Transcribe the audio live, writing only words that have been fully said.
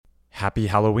Happy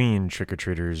Halloween,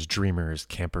 trick-or-treaters, dreamers,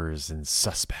 campers, and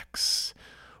suspects.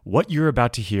 What you're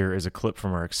about to hear is a clip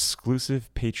from our exclusive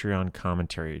Patreon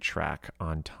commentary track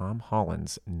on Tom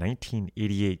Holland's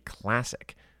 1988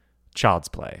 classic, Child's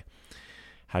Play.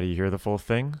 How do you hear the full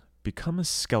thing? Become a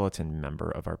skeleton member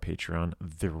of our Patreon,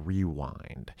 The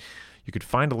Rewind. You could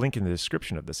find a link in the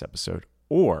description of this episode,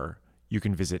 or you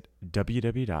can visit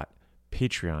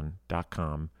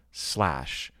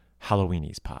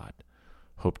www.patreon.com/HalloweeniesPod.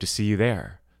 Hope to see you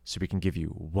there so we can give you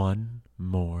one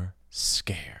more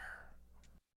scare.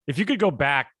 If you could go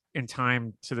back in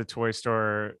time to the toy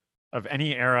store of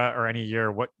any era or any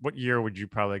year, what year would you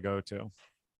probably go to?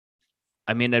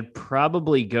 I mean, I'd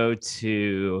probably go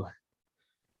to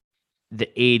the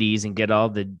 80s and get all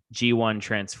the G1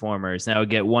 Transformers. Now I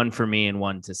would get one for me and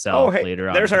one to sell later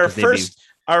on. There's our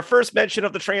first mention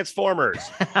of the Transformers.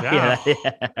 Yeah.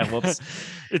 Whoops.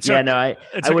 It took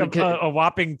a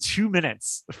whopping 2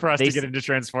 minutes for us to get into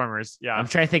Transformers. Yeah. I'm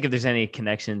trying to think if there's any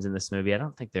connections in this movie. I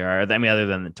don't think there are. I mean, other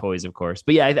than the toys, of course.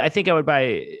 But yeah, I think I would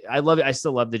buy. I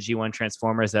still love the G1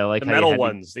 Transformers. I like the metal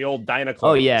ones, the old Dynaclones.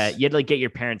 Oh yeah, you had to get your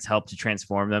parents' help to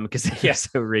transform them because they're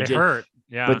so rigid. They hurt.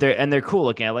 Yeah, but they're cool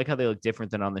looking. I like how they look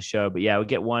different than on the show. But yeah, I would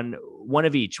get one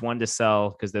of each, one to sell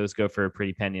because those go for a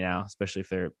pretty penny now, especially if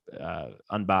they're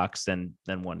unboxed, and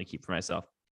then one to keep for myself.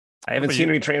 I haven't seen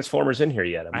any Transformers in here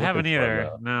yet. I haven't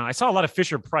either. No, I saw a lot of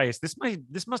Fisher Price. This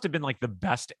must have been like the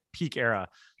best peak era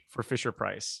for Fisher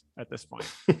Price at this point.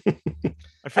 I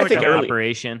think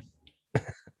Operation.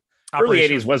 Early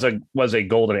 80s was a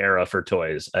golden era for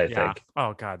toys, I think.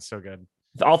 Oh God, so good.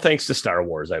 All thanks to Star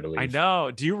Wars, I believe. I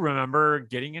know. Do you remember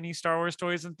getting any Star Wars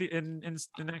toys in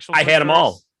actual? I had them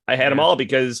all. I had them all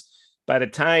because by the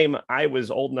time I was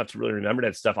old enough to really remember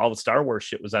that stuff, all the Star Wars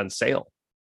shit was on sale.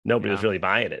 Nobody was really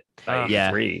buying it.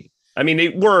 Free. I mean, they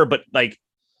were, but like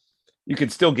you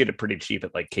could still get it pretty cheap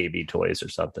at like KB Toys or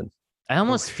something. I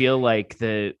almost feel like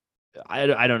I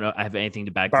don't know. I have anything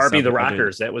to back Barbie the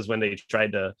Rockers. That was when they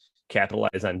tried to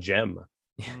capitalize on Gem.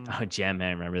 Oh, Gem, I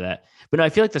remember that. But no, I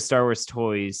feel like the Star Wars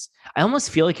toys, I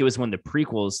almost feel like it was when the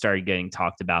prequels started getting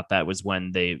talked about. That was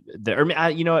when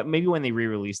maybe when they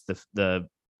re-released the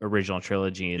original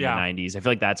trilogy in the 90s. I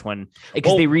feel like that's when,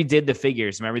 because they redid the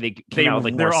figures. Remember they came out with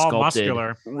like they're more all sculpted.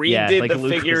 Muscular. Redid the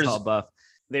figures. All buff.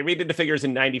 They redid the figures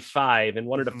in 95, and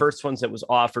one of the first ones that was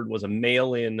offered was a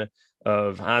mail-in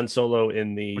of Han Solo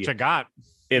which I got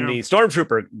in the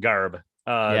Stormtrooper garb.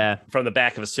 From the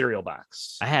back of a cereal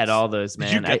box. I had all those, man.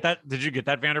 Did you get that? Did you get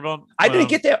that, Vanderbilt? I didn't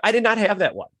get that. I did not have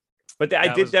that one, but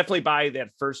I did definitely buy that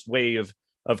first wave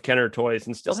of Kenner toys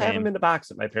and still have them in the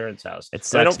box at my parents' house.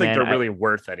 Sucks, I don't think they're really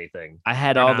worth anything. I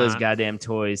had all those goddamn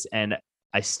toys and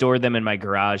I stored them in my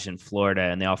garage in Florida,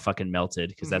 and they all fucking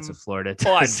melted because that's what Florida does.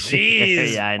 Oh,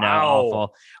 jeez. Yeah, I know. Wow.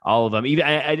 Awful. All of them. Even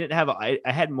I didn't have. I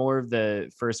had more of the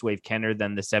first wave Kenner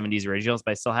than the 70s originals,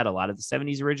 but I still had a lot of the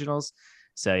 70s originals.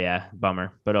 So yeah,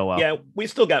 bummer, but oh well. Yeah, we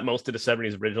still got most of the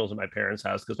 70s originals at my parents'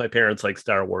 house because my parents like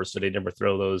Star Wars, so they never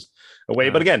throw those away.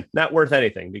 But again, not worth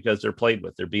anything because they're played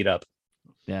with, they're beat up.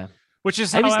 Yeah, which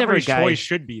is how every toy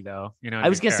should be, though. You know, I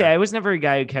was gonna say I was never a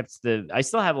guy who kept I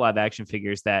still have a lot of action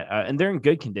figures that, and they're in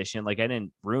good condition. Like I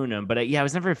didn't ruin them, but I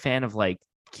was never a fan of like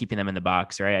keeping them in the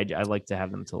box. Right, I like to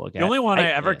have them to look at. The only one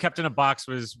I ever kept in a box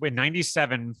was in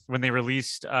 '97 when they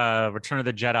released Return of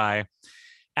the Jedi.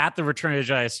 At the Return of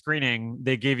the Jedi screening,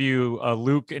 they gave you a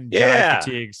Luke and Jedi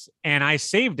fatigues, and I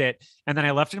saved it, and then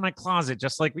I left it in my closet,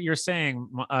 just like what you're saying,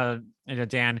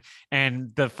 Dan.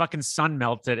 And the fucking sun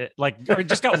melted it, like it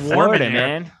just got warm Florida, in there,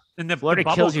 man. And the Florida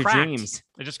bubble kills your cracked. dreams.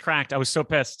 It just cracked. I was so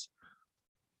pissed.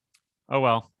 Oh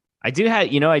well. I do have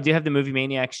the Movie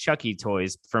Maniacs Chucky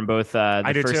toys from both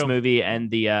the first movie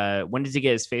and the when did he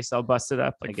get his face all busted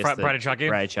up? Like I guess Bride of Chucky.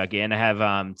 Bride of Chucky, and I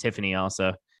have Tiffany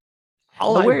also.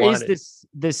 Where is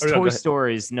this toy store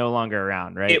is no longer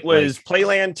around, right? It was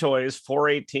Playland Toys,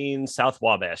 418 South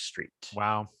Wabash Street.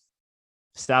 Wow.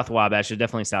 South Wabash is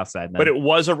definitely South Side, then. But it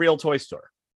was a real toy store.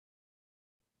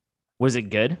 Was it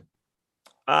good?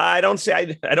 I don't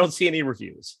see any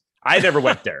reviews. I never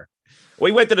went there.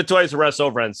 We went to the Toys R Us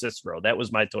over on Cicero. That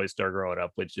was my toy store growing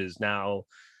up, which is now,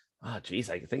 I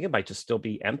think it might just still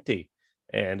be empty.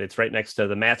 And it's right next to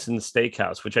the Matson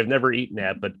Steakhouse, which I've never eaten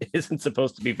at, but isn't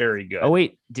supposed to be very good. Oh,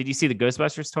 wait. Did you see the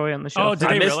Ghostbusters toy on the shelf? Oh, did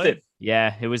I missed it?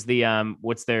 Yeah, it was the,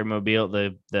 what's their mobile?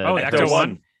 The Ecto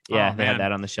One. Yeah, they had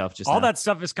that on the shelf just all now. That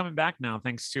stuff is coming back now,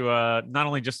 thanks to not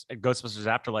only just Ghostbusters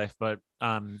Afterlife, but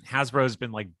Hasbro's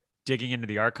been like digging into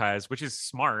the archives, which is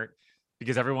smart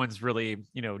because everyone's really,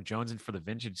 jonesing for the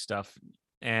vintage stuff.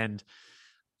 And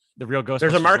the real Ghostbusters.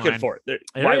 There's a market line. for it.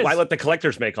 There Why is. let the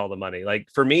collectors make all the money? Like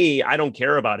for me, I don't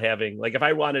care about having like if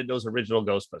I wanted those original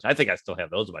Ghostbusters, I think I still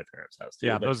have those in my parents' house too.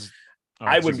 Yeah, but those. Oh,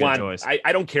 I it's a would good want. choice.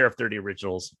 I don't care if they're the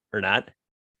originals or not.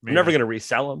 Me I'm never either. going to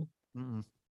resell them. Mm-mm.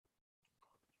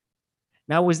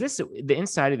 Now, was this the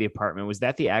inside of the apartment? Was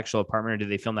that the actual apartment, or did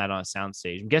they film that on a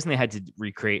soundstage? I'm guessing they had to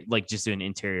recreate, like, just do an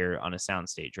interior on a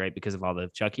soundstage, right? Because of all the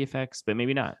Chucky effects, but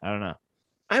maybe not. I don't know.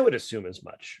 I would assume as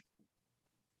much.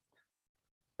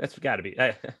 That's got to be.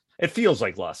 It feels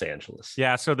like Los Angeles.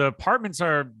 Yeah, so the apartments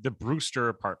are the Brewster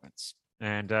Apartments,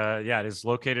 and it is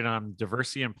located on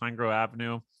Diversey and Pine Grove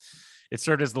Avenue. It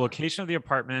served as the location of the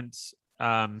apartment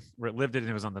where it lived in.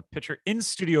 It was on the picture. In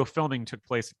studio filming took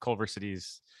place at Culver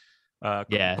City's. Culver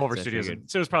that's Studios. figured.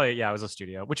 So it was probably it was a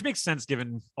studio, which makes sense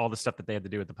given all the stuff that they had to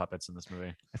do with the puppets in this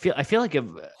movie. I feel like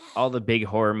of all the big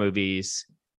horror movies,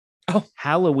 Oh.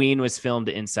 Halloween was filmed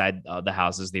inside the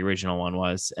houses. The original one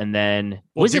was, and then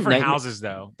Well, was it different Nightmare- houses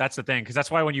though. That's the thing, because that's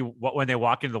why when they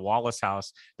walk into the Wallace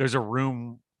house, there's a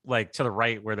room like to the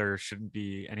right where there shouldn't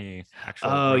be any actual.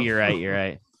 Oh, roof. you're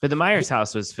right. But the Myers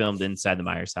house was filmed inside the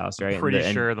Myers house, right? Pretty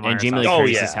sure the and Myers Jamie Lee house- Oh,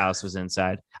 Curtis's yeah. house was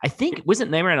inside. I think wasn't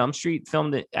Nightmare on Elm Street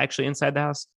filmed actually inside the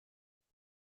house?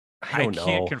 I don't know.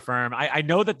 can't confirm. I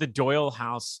know that the Doyle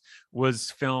house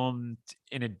was filmed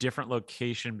in a different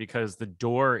location because the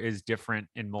door is different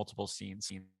in multiple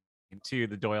scenes. To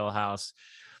the Doyle house,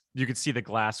 you could see the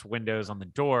glass windows on the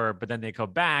door, but then they go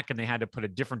back and they had to put a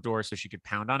different door so she could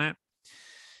pound on it.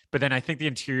 But then I think the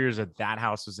interiors of that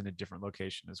house was in a different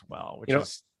location as well, which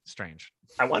is strange.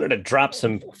 I wanted to drop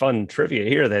some fun trivia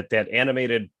here that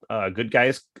animated Good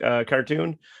Guys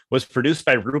cartoon was produced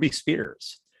by Ruby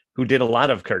Spears, who did a lot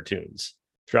of cartoons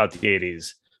throughout the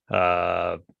 80s.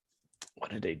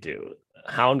 What did they do?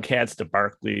 Hound Cats to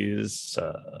Barclays.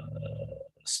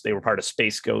 They were part of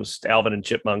Space Ghost, Alvin and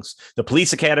Chipmunks, the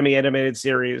Police Academy animated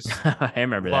series. I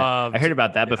remember Loved- that. I heard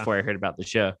about that yeah. before I heard about the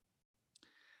show.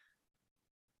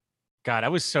 God,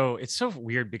 it's so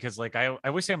weird because like I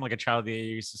always say I'm like a child of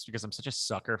the 80s just because I'm such a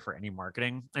sucker for any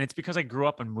marketing. And it's because I grew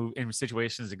up and moved in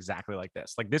situations exactly like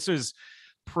this. Like this was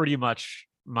pretty much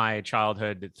my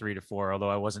childhood at 3 to 4,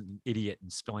 although I wasn't an idiot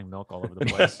and spilling milk all over the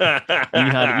place.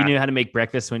 You knew how to make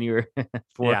breakfast when you were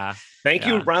 4. Yeah. Thank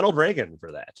you, Yeah. Ronald Reagan,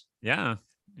 for that. Yeah.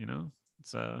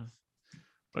 It's a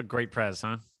great prez,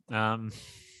 huh?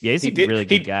 Yeah, he's He a did- really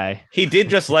he- good guy. He did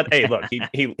just let hey look,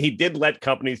 he did let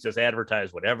companies just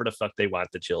advertise whatever the fuck they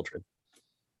want to children.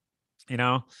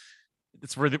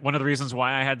 It's one of the reasons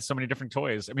why I had so many different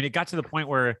toys. I mean, it got to the point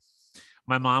where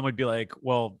my mom would be like,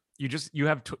 well, you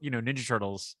have Ninja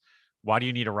Turtles, why do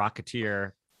you need a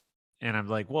Rocketeer? And I'm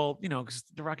like, well, because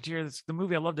the Rocketeer, that's the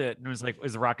movie, I loved it. And it was like,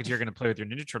 is the Rocketeer going to play with your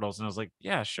Ninja Turtles? And I was like,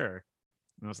 yeah, sure.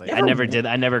 And I was like, Yeah. I never did.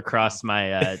 I never crossed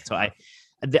my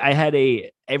I had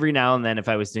every now and then if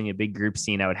I was doing a big group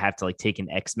scene, I would have to like take an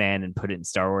X-Men and put it in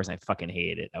Star Wars, and I fucking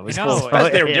hated it. I was know,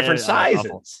 Because they're yeah, different it was awful.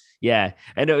 sizes. Yeah,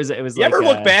 and it was You like, ever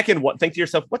look back and think to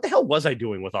yourself, what the hell was I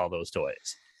doing with all those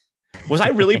toys? Was I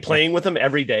really playing with them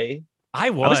every day?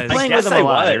 I was. playing guess with them a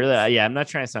lot. was. Yeah, I'm not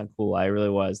trying to sound cool. I really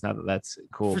was. Not that that's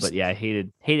cool, For- but yeah, I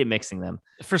hated mixing them.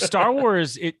 For Star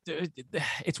Wars,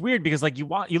 it's weird because like you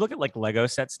look at like Lego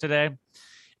sets today,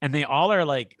 and they all are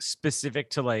like specific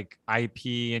to like IP,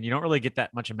 and you don't really get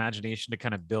that much imagination to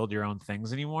kind of build your own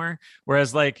things anymore.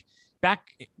 Whereas like back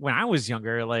when I was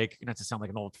younger, like not to sound like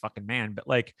an old fucking man, but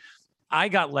like I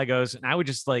got Legos and I would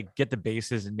just like get the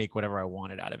bases and make whatever I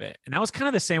wanted out of it. And that was kind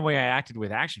of the same way I acted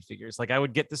with action figures. Like I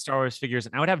would get the Star Wars figures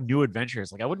and I would have new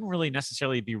adventures. Like I wouldn't really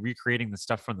necessarily be recreating the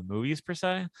stuff from the movies per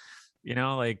se.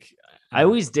 Like I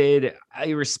always did. I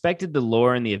respected the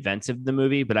lore and the events of the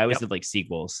movie, but I always Yep. did like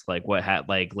sequels, like what had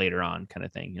like later on kind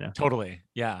of thing. totally.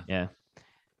 Yeah. Yeah.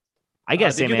 I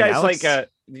guess Did you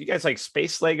guys like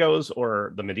space Legos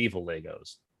or the medieval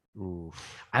Legos? Ooh.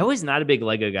 I was not a big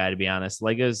Lego guy, to be honest.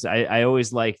 Legos, I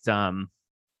always liked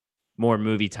more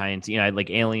movie tie-ins. I like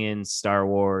Aliens, Star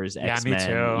Wars, Yeah, me X-Men.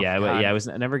 too. Yeah, God.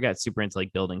 I never got super into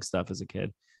like building stuff as a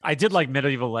kid. I did like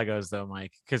medieval Legos though,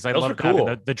 Mike, because I Those love were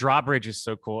cool. the drawbridge is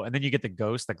so cool, and then you get the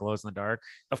ghost that glows in the dark.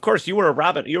 Of course, you were a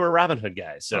Robin Hood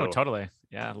guy, so Oh, totally.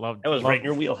 Yeah, loved that was loved, right in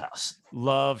your wheelhouse.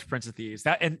 loved Prince of Thieves.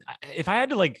 That, and if I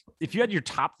had to if you had your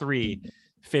top 3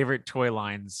 favorite toy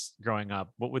lines growing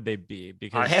up, what would they be?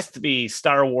 Because It has to be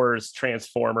Star Wars,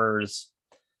 Transformers.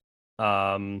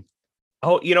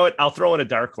 Oh, you know what? I'll throw in a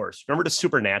dark horse. Remember the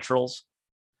Supernaturals?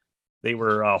 They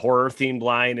were a horror themed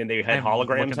line, and they had I'm holograms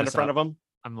looking on the this front up. of them.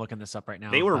 I'm looking this up right now.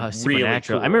 They were really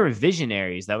Supernatural. cool. I remember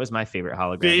Visionaries. That was my favorite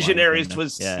hologram. line Visionaries from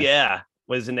was the-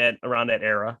 was in that around that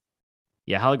era.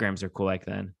 Yeah, holograms are cool back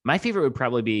then. My favorite would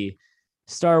probably be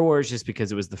Star Wars, just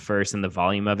because it was the first and the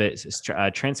volume of it.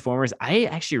 Transformers, I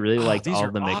actually really liked these all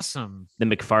are the awesome. the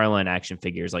McFarlane action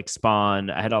figures, like Spawn.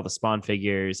 I had all the Spawn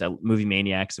figures, Movie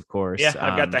Maniacs, of course. Yeah,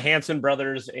 I've got the Hanson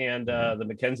brothers and the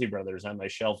McKenzie brothers on my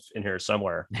shelf in here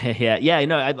somewhere. yeah. I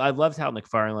know. I loved how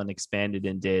McFarlane expanded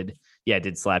and did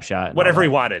Slapshot, and Whatever all he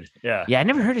that. wanted. Yeah. Yeah, I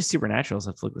never heard of Supernaturals.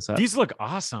 Let's look this up. These look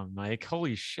awesome, Mike.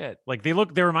 Holy shit! Like they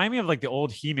remind me of like the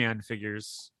old He-Man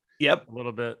figures Yep. a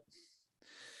little bit.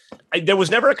 There was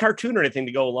never a cartoon or anything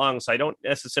to go along, so I don't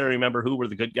necessarily remember who were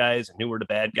the good guys and who were the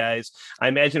bad guys. I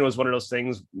imagine it was one of those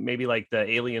things, maybe like the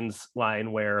Aliens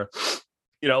line, where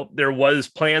there was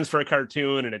plans for a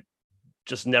cartoon and it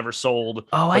just never sold.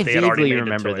 Oh, I they had already vaguely made the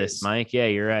remember this, toys. Mike. Yeah,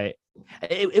 you're right.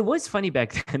 It was funny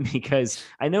back then because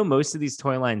I know most of these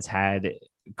toy lines had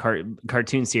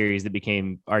cartoon series that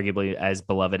became arguably as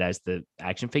beloved as the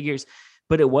action figures.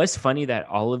 But it was funny that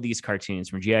all of these cartoons,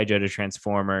 from G.I. Joe to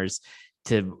Transformers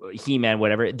to He-Man,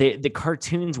 whatever, the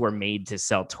cartoons were made to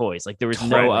sell toys. Like there was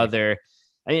no Totally. other.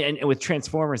 And with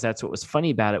Transformers, that's what was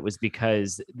funny about it, was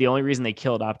because the only reason they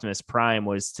killed Optimus Prime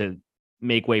was to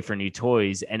make way for new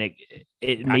toys, and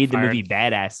it made the movie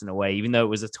badass in a way, even though it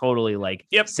was a totally like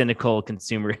cynical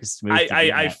consumerist movie.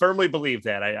 I firmly believe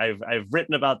that. I've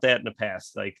written about that in the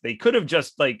past. Like they could have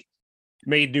just like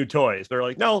made new toys. They're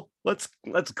like, no, let's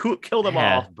kill them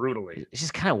all brutally. It's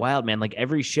just kind of wild, man. Like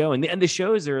every show, and the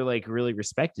shows are like really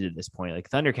respected at this point. Like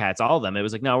Thundercats, all of them. It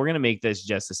was like, no, we're gonna make this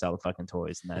just to sell the fucking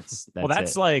toys, and that's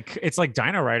That's it. like, it's like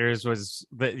Dino Riders was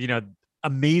the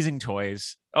amazing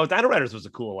toys. Oh, Dino Riders was a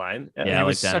cool line. Yeah, it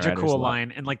was like such a cool a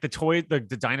line, and like the toy, the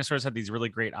dinosaurs had these really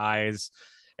great eyes,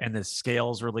 and the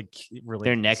scales really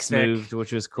their necks thick. moved,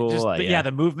 which was cool.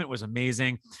 The movement was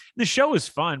amazing. The show was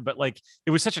fun, but like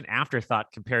it was such an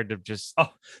afterthought compared to just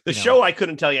the show. I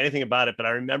couldn't tell you anything about it, but I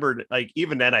remembered, like,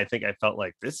 even then I think I felt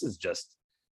like this is just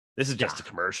a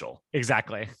commercial.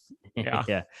 Exactly. Yeah.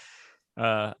 Yeah.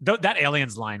 That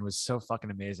Aliens line was so fucking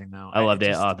amazing though. I loved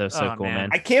it. Oh, that was so cool, man.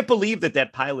 I can't believe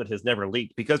that pilot has never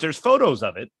leaked, because there's photos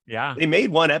of it. Yeah. They made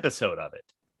one episode of it.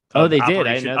 Oh, they did.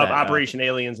 I know that. Operation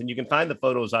Aliens, and you can find the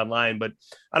photos online, but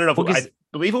I don't know if I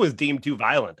believe it was deemed too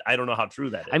violent. I don't know how true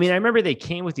that is. I mean, I remember they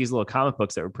came with these little comic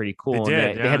books that were pretty cool.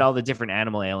 They had all the different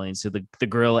animal aliens. So the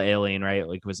gorilla alien, right?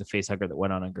 Like, was a face hugger that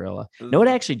went on a gorilla. No, what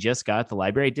I actually just got, the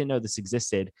library, I didn't know this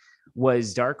existed,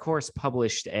 was Dark Horse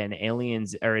published an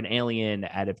alien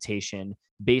adaptation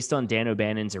based on Dan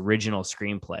O'Bannon's original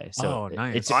screenplay. So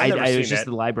nice. I was just at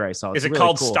the library. I saw it. Is it really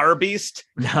called cool. Star Beast?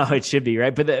 No, it should be,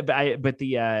 right. But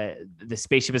the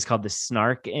spaceship is called the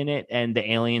Snark in it, and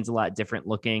the alien's a lot different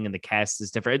looking, and the cast is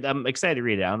different. I'm excited to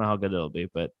read it. I don't know how good it'll be,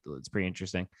 but it's pretty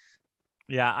interesting.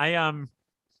 Yeah,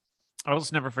 I'll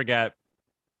just never forget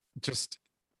just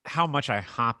how much I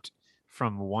hopped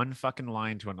from one fucking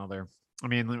line to another. I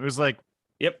mean, it was like,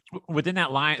 within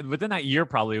that year,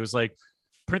 probably, it was like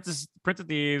Prince of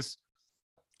Thieves,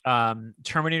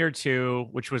 Terminator 2,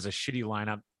 which was a shitty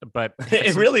lineup, but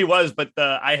it really was. But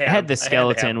I had the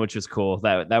skeleton, which was cool.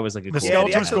 That was like a the cool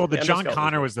skeleton was cool. The John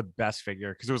Connor was the best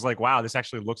figure, because it was like, wow, this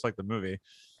actually looks like the movie.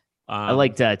 I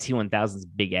liked T-1000's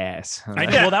big ass. I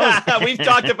know. Well, that was we've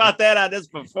talked about that on this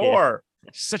before.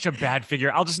 Such a bad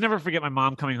figure. I'll just never forget my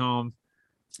mom coming home.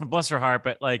 Bless her heart,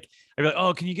 but like, I'd be like,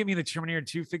 oh, can you give me the Terminator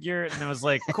 2 figure? And I was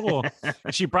like, cool.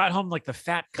 And she brought home like the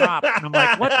fat cop, and I'm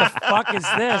like, what the fuck is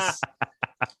this?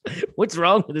 What's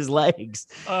wrong with his legs?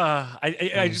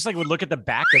 I just like would look at the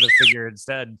back of the figure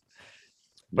instead.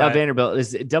 But Vanderbilt,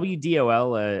 is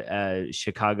WDOL a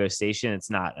Chicago station? It's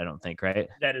not, I don't think, right?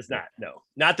 That is not. No,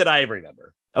 not that I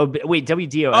remember. Oh, wait,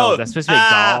 WDOL, that's supposed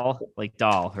to be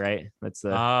doll, right? That's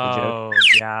the joke.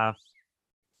 Yeah.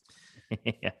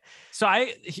 Yeah. So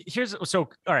all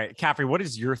right, Caffrey, what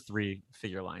is your 3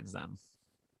 figure lines then?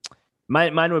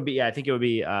 Mine would be, I think it would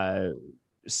be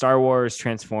Star Wars,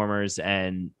 Transformers,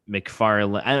 and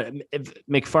McFarlane.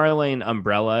 McFarlane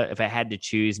Umbrella. If I had to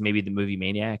choose, maybe the Movie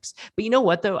Maniacs. But you know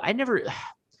what though?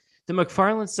 The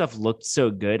McFarlane stuff looked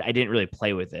so good. I didn't really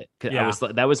play with it.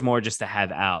 That was more just to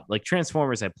have out. Like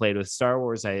Transformers, I played with. Star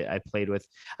Wars, I played with.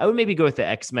 I would maybe go with the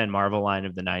X-Men Marvel line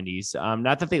of the 90s.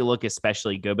 Not that they look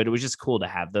especially good, but it was just cool to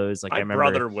have those. Like, my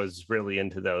brother was really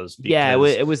into those. Yeah,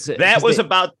 it was. That was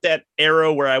about that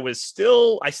era where I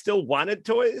still wanted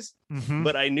toys,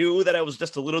 but I knew that I was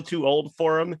just a little too old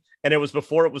for them, and it was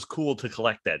before it was cool to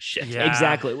collect that shit. Yeah.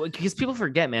 Exactly, because people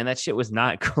forget, man, that shit was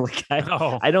not cool. Like,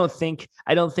 I don't think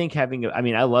having. I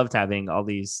mean, I loved having all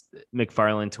these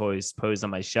McFarlane toys posed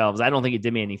on my shelves. I don't think it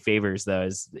did me any favors though,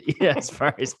 as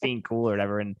far as being cool or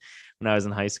whatever. And when I was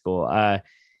in high school,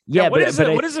 what is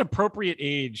an appropriate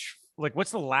age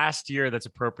what's the last year that's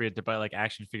appropriate to buy like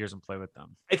action figures and play with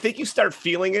them? I think you start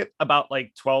feeling it about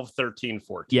like 12, 13,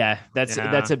 14. Yeah, that's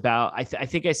about. I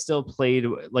think I still played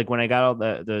like when I got all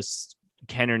those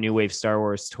Kenner New Wave Star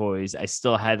Wars toys. I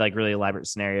still had like really elaborate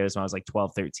scenarios when I was like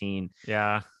 12, 13.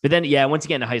 Yeah. But then, yeah, once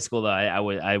again in high school, though, I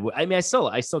mean, I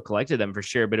still collected them for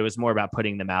sure, but it was more about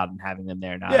putting them out and having them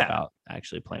there, not about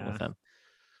actually playing with them.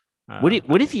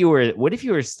 What if you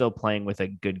were still playing with a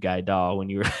good guy doll when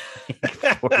you were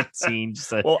like 14,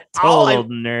 just a total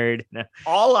nerd?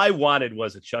 All I wanted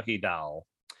was a Chucky doll.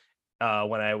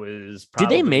 When I was did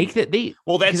they make that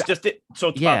well, that's just it.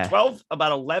 So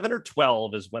about 11 or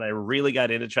 12 is when I really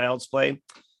got into Child's Play,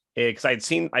 because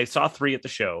I saw 3 at the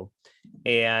show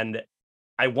and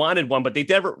I wanted one, but they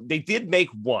did make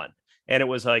one, and it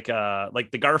was like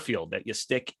the Garfield that you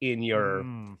stick in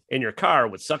your car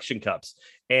with suction cups.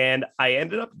 And I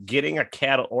ended up getting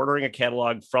ordering a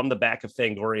catalog from the back of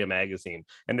Fangoria magazine,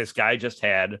 and this guy just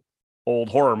had old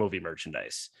horror movie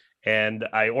merchandise. And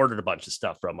I ordered a bunch of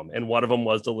stuff from them. And one of them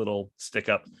was the little stick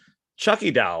up Chucky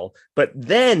doll. But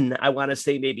then I want to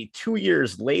say maybe 2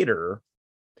 years later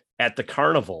at the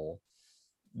carnival,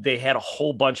 they had a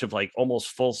whole bunch of like almost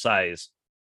full size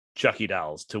Chucky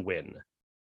dolls to win.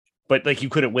 But like you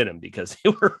couldn't win them because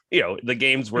they were, the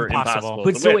games were impossible.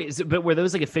 But were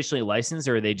those like officially licensed,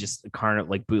 or are they just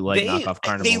bootleg knockoff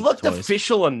carnival? They looked toys?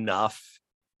 Official enough.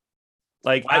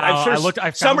 Like I'm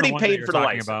sure somebody paid for the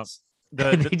license. About.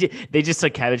 They just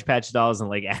took Cabbage Patch dolls and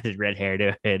like added red hair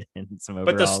to it and some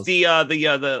overalls. But the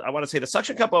I want to say the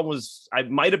suction cup one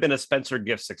might have been a Spencer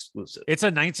Gifts exclusive. It's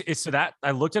a 19. So that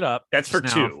I looked it up. That's for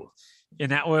 2,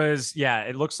 and that was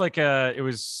it looks like it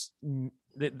was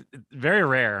very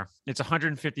rare. It's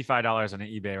 $155 on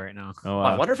eBay right now. Oh, wow.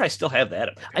 I wonder if I still have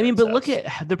that. I mean, but look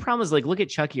at the problem is look at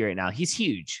Chucky right now. He's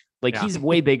huge. Like he's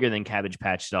way bigger than Cabbage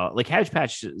Patch doll. Like Cabbage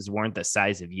Patches weren't the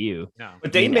size of you. No.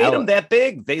 But they made them that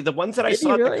big. The ones that I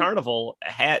saw at the carnival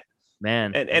had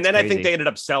man. And then crazy. I think they ended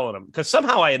up selling them because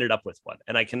somehow I ended up with one,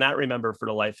 and I cannot remember for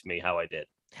the life of me how I did.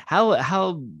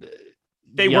 How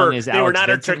they were not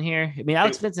Vincent here. I mean,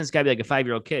 Alex Vincent's got to be like a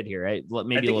 5-year-old kid here, right?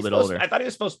 Maybe a little bit older. I thought he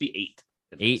was supposed to be 8.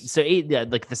 8. So 8,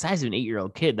 like the size of an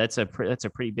 8-year-old kid. That's a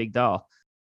pretty big doll.